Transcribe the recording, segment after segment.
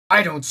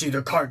I don't see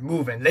the cart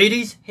moving,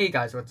 ladies! Hey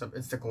guys, what's up?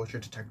 It's the Culture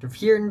Detective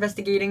here,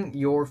 investigating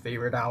your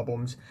favorite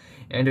albums.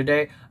 And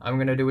today, I'm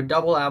gonna do a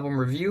double album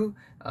review.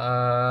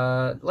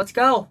 Let's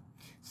go!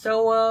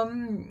 So,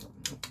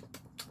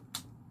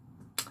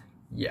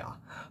 yeah.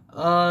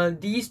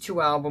 These two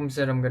albums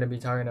that I'm gonna be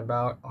talking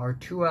about are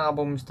two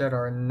albums that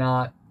are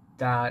not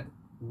that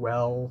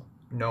well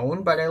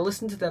known, but I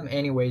listened to them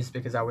anyways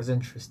because I was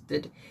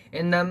interested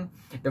in them.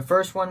 The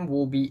first one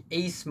will be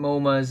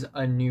AceMoMa's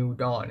A New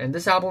Dawn, and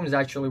this album is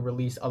actually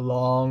released a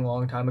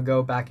long time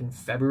ago, back in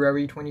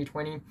February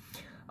 2020.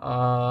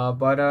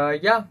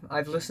 Yeah,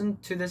 I've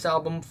listened to this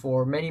album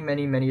for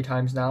many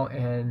times now,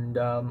 and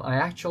I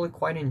actually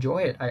quite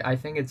enjoy it. I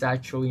think it's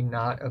actually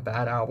not a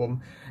bad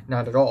album,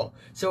 not at all.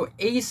 So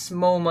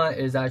AceMoMa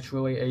is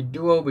actually a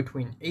duo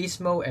between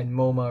AceMo and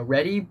Moma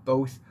Reddy,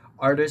 both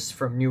artists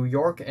from New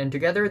York, and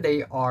together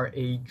they are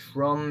a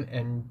drum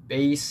and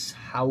bass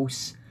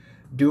house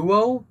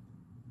duo.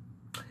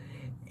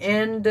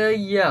 And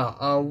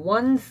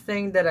one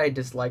thing that I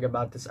dislike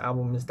about this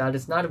album is that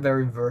it's not a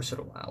very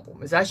versatile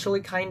album. It's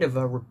actually kind of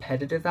a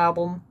repetitive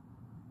album.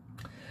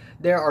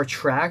 There are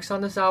tracks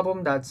on this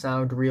album that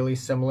sound really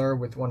similar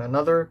with one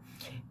another,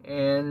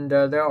 and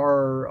there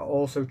are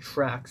also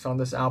tracks on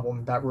this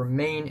album that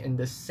remain in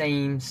the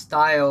same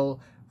style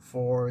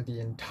for the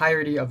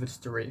entirety of its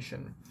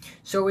duration.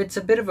 So it's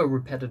a bit of a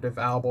repetitive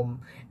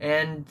album,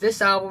 and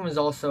this album is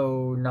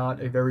also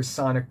not a very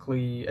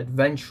sonically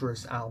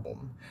adventurous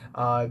album.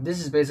 This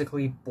is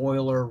basically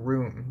Boiler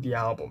Room, the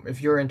album,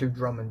 if you're into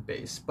drum and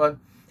bass. But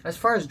as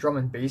far as drum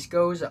and bass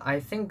goes, I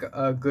think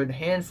a good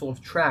handful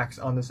of tracks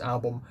on this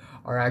album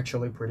are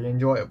actually pretty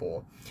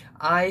enjoyable.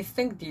 I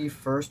think the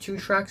first two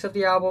tracks of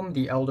the album,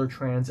 The Elder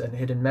Trance and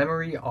Hidden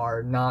Memory,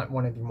 are not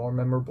one of the more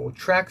memorable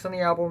tracks on the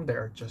album.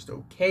 They're just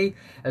okay,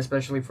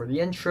 especially for the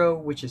intro,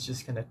 which is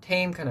just kind of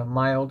tame, kind of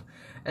mild.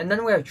 And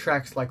then we have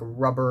tracks like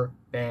Rubber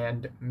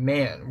Band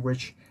Man,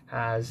 which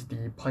has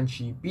the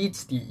punchy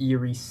beats, the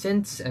eerie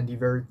synths, and the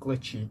very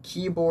glitchy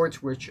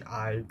keyboards, which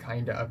I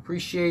kinda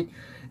appreciate.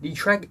 The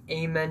track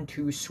Amen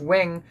to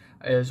Swing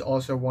is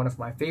also one of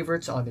my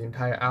favorites on the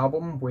entire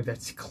album, with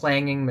its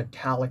clanging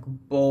metallic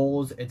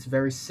bowls, its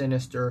very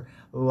sinister,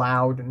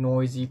 loud,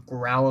 noisy,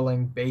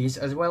 growling bass,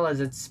 as well as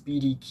its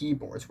speedy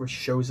keyboards, which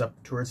shows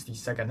up towards the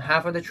second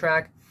half of the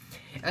track.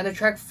 And the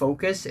track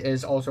Focus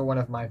is also one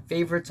of my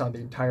favorites on the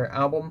entire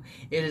album.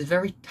 It is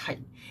very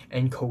tight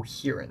and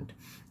coherent.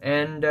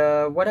 And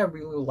what I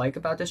really like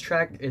about this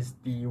track is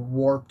the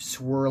warped,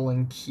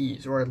 swirling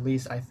keys, or at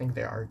least I think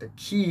they are the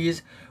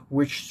keys,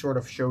 which sort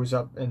of shows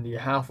up in the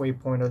halfway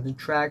point of the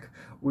track,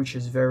 which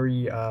is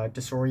very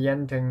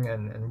disorienting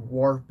and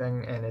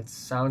warping, and it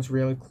sounds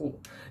really cool.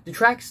 The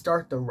track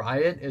Start the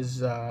Riot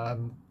is,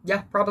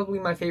 probably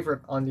my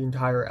favorite on the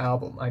entire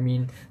album. I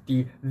mean,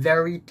 the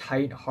very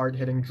tight,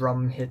 hard-hitting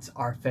drum hits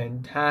are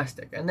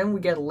fantastic, and then we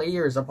get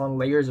layers upon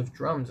layers of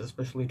drums,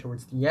 especially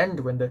towards the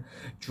end when the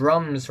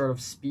drums sort of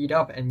speed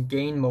up and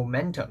gain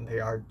momentum.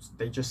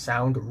 They just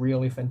sound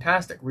really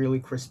fantastic,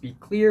 really crispy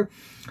clear,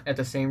 at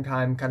the same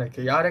time kind of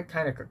chaotic,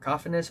 kind of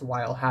cacophonous,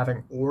 while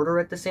having order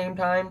at the same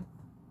time.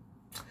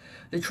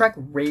 The track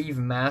Rave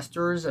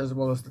Masters, as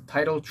well as the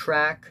title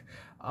track,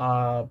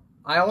 I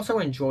also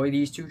enjoy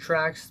these two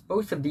tracks.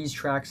 Both of these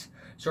tracks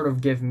sort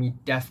of give me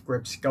Death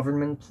Grip's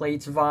Government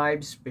Plates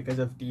vibes because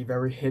of the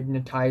very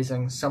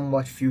hypnotizing,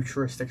 somewhat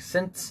futuristic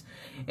synths.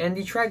 And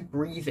the track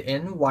Breathe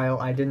In, while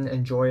I didn't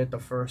enjoy it the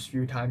first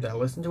few times I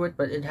listened to it,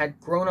 but it had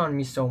grown on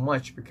me so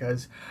much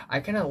because I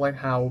kind of like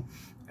how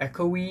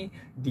echoey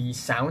the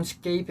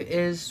soundscape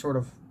is sort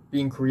of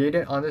being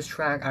created on this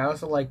track. I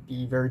also like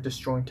the very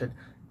disjointed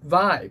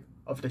vibe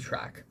of the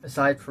track.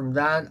 Aside from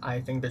that,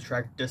 I think the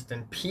track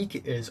Distant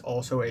Peak is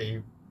also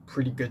a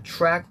pretty good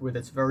track with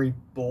its very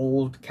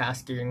bold,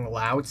 cascading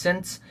loud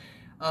synths.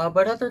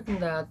 But other than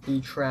that, the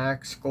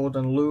tracks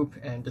Golden Loop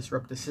and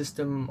Disrupt the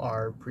System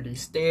are pretty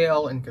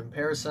stale in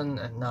comparison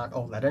and not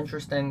all that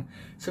interesting.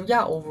 So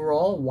yeah,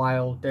 overall,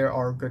 while there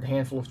are a good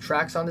handful of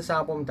tracks on this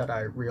album that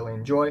I really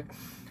enjoy,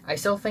 I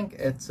still think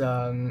it's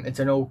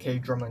an okay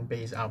drum and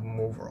bass album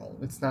overall.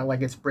 It's not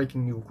like it's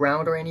breaking new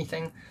ground or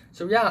anything.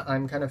 So yeah,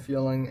 I'm kind of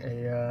feeling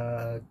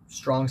a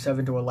strong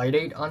 7 to a light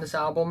 8 on this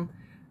album.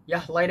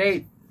 Yeah, light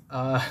 8.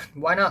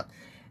 Why not?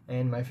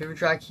 And my favorite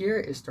track here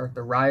is Start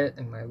the Riot,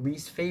 and my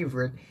least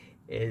favorite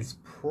is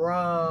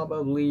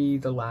probably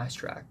the last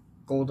track,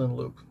 Golden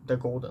Loop, the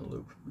Golden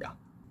Loop, yeah.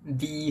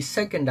 The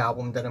second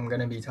album that I'm going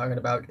to be talking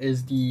about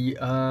is the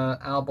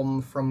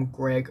album from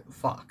Greg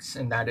Fox,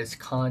 and that is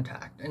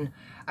Contact. And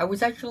I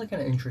was actually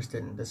kind of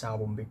interested in this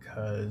album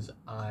because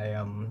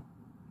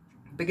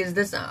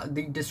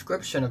the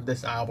description of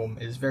this album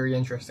is very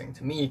interesting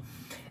to me,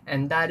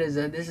 and that is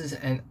this is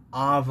an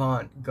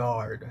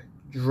avant-garde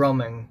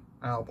drumming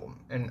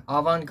album, an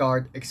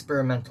avant-garde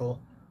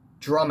experimental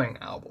drumming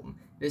album.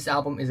 This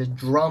album is a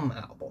drum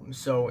album,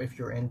 so if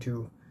you're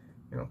into,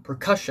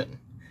 percussion,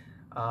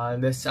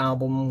 this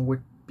album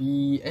would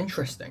be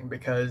interesting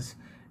because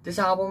This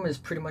album is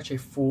pretty much a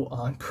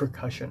full-on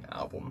percussion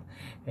album,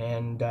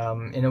 and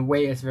in a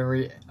way it's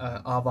very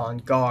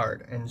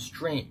avant-garde and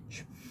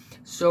strange.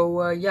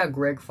 So yeah,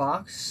 Greg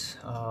Fox,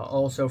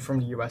 also from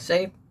the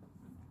USA,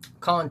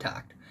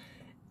 Contact.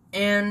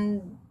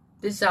 And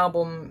this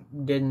album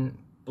didn't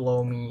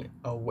blow me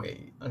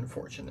away,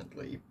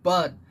 unfortunately,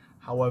 but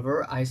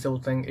however, I still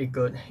think a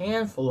good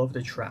handful of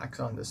the tracks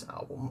on this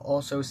album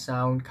also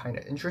sound kind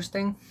of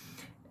interesting,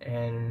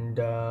 and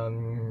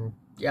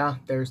yeah,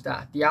 there's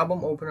that. The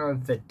album opener,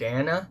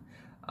 Vedana,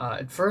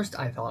 at first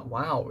I thought,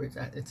 wow,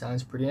 it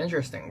sounds pretty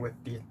interesting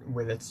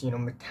with its, you know,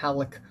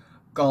 metallic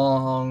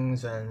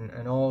gongs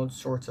and all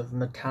sorts of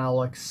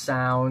metallic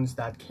sounds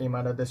that came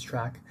out of this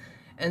track.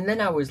 And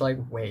then I was like,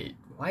 wait,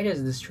 why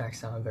does this track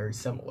sound very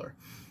similar?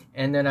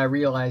 And then I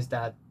realized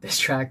that this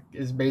track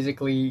is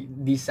basically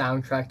the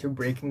soundtrack to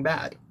Breaking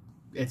Bad.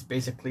 It's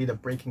basically the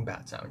Breaking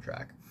Bad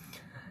soundtrack.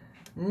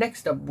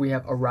 Next up, we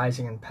have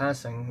Arising and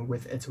Passing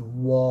with its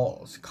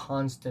walls,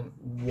 constant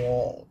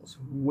walls,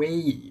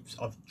 waves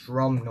of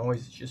drum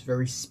noises, just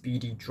very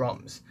speedy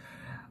drums.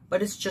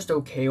 But it's just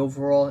okay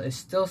overall. It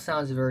still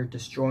sounds very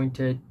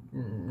disjointed,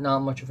 not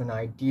much of an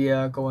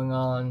idea going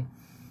on.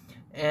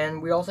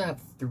 And we also have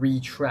 3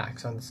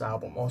 tracks on this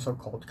album, also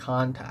called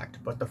Contact,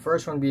 but the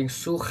first one being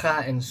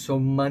Sukha and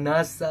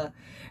Somanassa,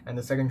 and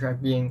the second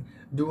track being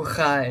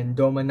Dukkha and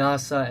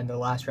Domanassa, and the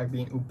last track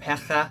being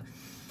Upekkha.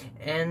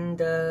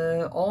 And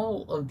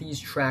all of these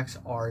tracks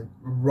are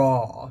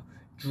raw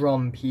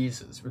drum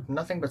pieces with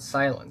nothing but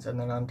silence, and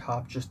then on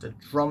top just a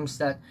drum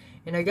set.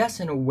 And I guess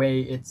in a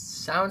way it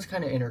sounds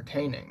kind of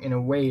entertaining. In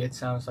a way it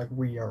sounds like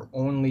we are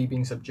only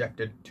being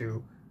subjected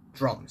to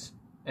drums,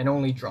 and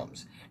only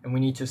drums, and we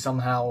need to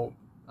somehow,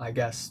 I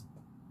guess,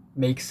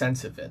 make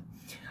sense of it.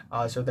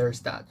 So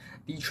there's that.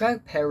 The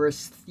track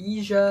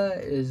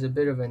Parasthesia is a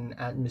bit of an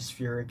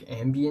atmospheric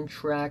ambient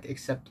track,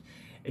 except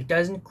it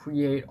doesn't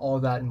create all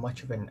that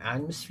much of an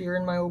atmosphere,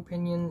 in my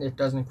opinion. It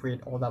doesn't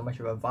create all that much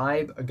of a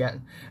vibe.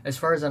 Again, as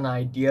far as an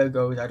idea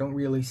goes, I don't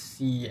really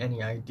see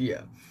any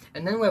idea.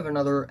 And then we have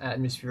another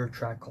atmospheric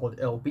track called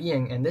Ill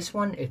Being, and this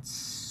one,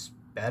 it's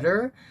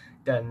better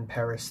than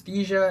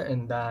Parasthesia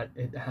in that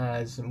it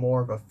has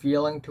more of a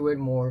feeling to it,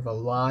 more of a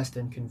lost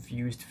and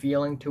confused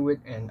feeling to it,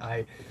 and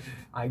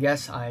I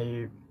guess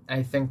I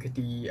think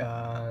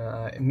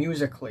the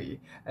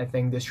musically, I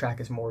think this track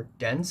is more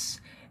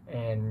dense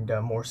and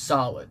more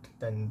solid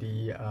than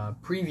the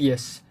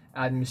previous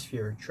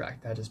atmospheric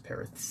track, that is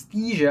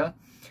Parasthesia.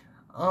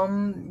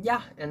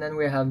 Yeah, and then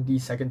we have the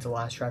second to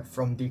last track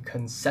from the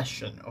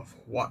Concession of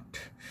What,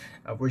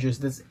 which is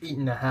this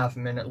 8.5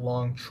 minute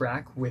long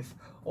track with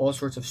all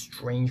sorts of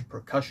strange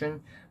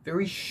percussion,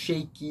 very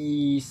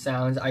shaky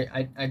sounds.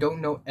 I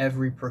don't know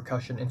every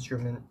percussion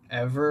instrument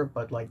ever,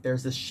 but like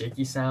there's this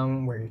shaky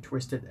sound where you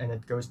twist it and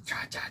it goes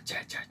cha cha cha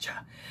cha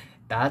cha.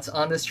 That's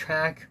on this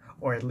track,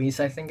 or at least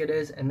I think it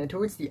is. And then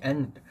towards the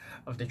end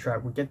of the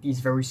track, we get these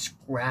very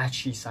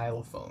scratchy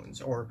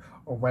xylophones or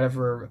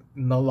whatever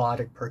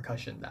melodic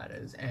percussion that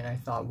is. And I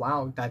thought,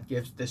 wow, that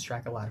gives this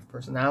track a lot of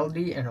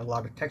personality and a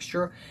lot of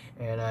texture,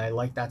 and I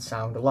like that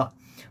sound a lot.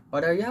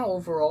 But yeah,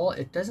 overall,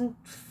 it doesn't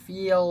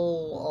feel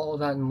all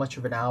that much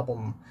of an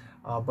album,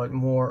 but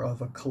more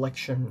of a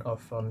collection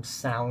of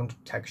sound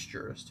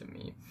textures to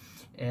me.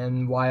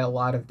 And while a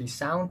lot of the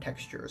sound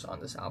textures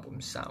on this album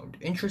sound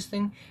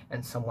interesting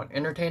and somewhat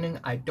entertaining,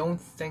 I don't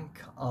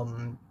think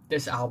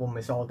this album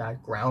is all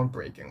that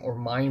groundbreaking or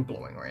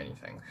mind-blowing or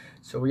anything.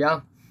 So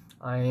yeah,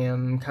 I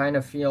am kind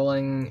of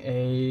feeling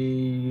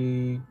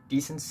a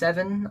decent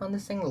 7 on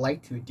this thing,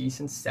 light to a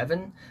decent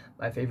 7.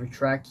 My favorite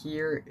track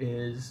here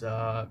is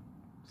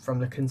from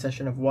the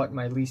Concession of What.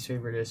 My least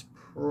favorite is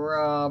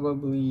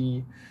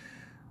probably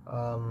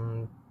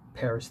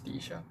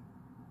Parasthesia.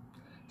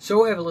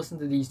 So have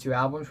listened to these 2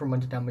 albums. From 1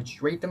 to 10, would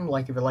you rate them?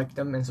 Like if you liked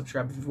them, and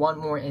subscribe if you want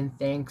more. And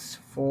thanks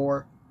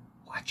for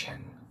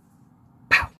watching.